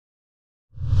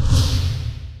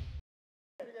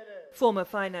Former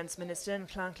Finance Minister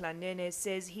Nhlanhla Nene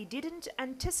says he didn't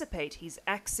anticipate his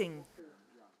axing.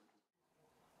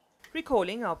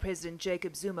 Recalling how President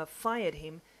Jacob Zuma fired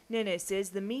him, Nene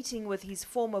says the meeting with his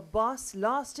former boss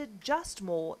lasted just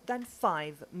more than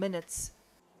 5 minutes.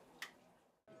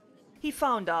 He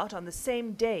found out on the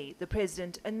same day the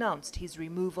president announced his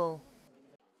removal.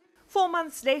 4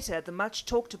 months later, the much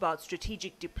talked about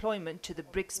strategic deployment to the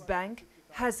Brics bank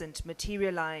hasn't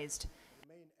materialized.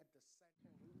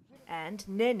 And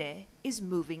Nene is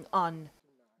moving on.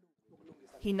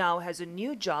 He now has a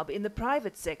new job in the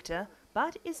private sector,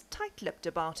 but is tight-lipped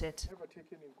about it.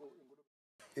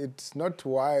 It's not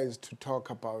wise to talk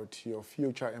about your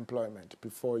future employment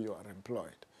before you are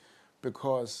employed,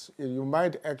 because you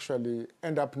might actually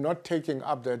end up not taking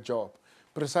up that job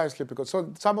precisely because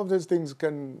some of these things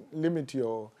can limit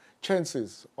your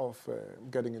chances of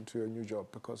getting into a new job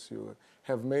because you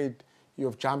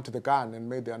have jumped the gun and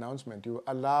made the announcement. You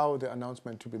allow the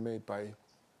announcement to be made by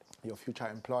your future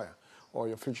employer or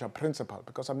your future principal,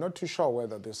 because I'm not too sure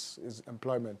whether this is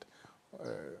employment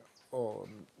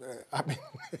I mean,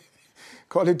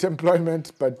 call it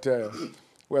employment, but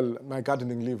well, my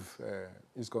gardening leave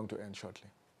is going to end shortly.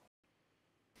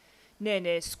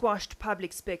 Nene squashed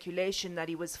public speculation that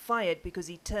he was fired because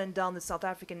he turned down the South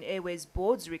African Airways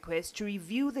Board's request to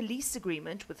review the lease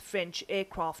agreement with French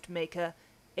aircraft maker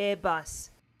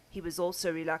Airbus. He was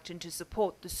also reluctant to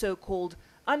support the so-called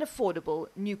unaffordable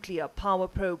nuclear power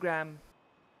program.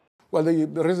 Well, the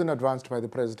reason advanced by the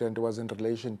president was in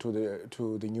relation to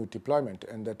the new deployment,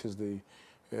 and that is the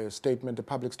statement, the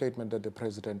public statement that the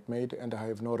president made, and I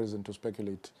have no reason to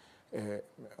speculate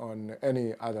on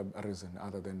any other reason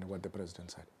other than what the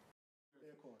president said.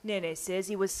 Nene says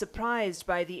he was surprised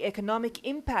by the economic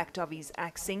impact of his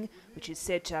axing, which is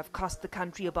said to have cost the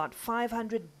country about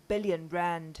 500 billion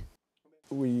rand.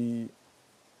 We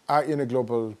are in a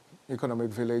global economic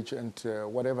village, and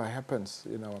whatever happens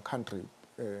in our country,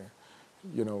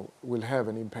 will have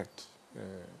an impact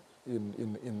in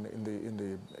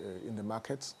the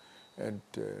markets. And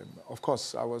of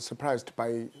course, I was surprised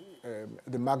by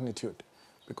the magnitude,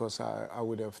 because I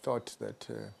would have thought that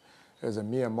as a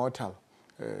mere mortal,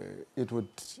 it would,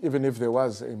 even if there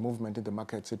was a movement in the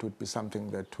markets, it would be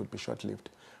something that would be short-lived.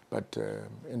 But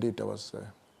indeed, I was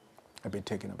a bit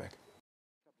taken aback.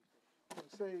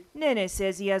 Nene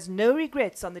says he has no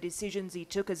regrets on the decisions he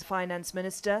took as finance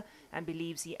minister and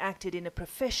believes he acted in a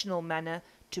professional manner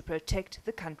to protect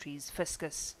the country's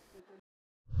fiscus.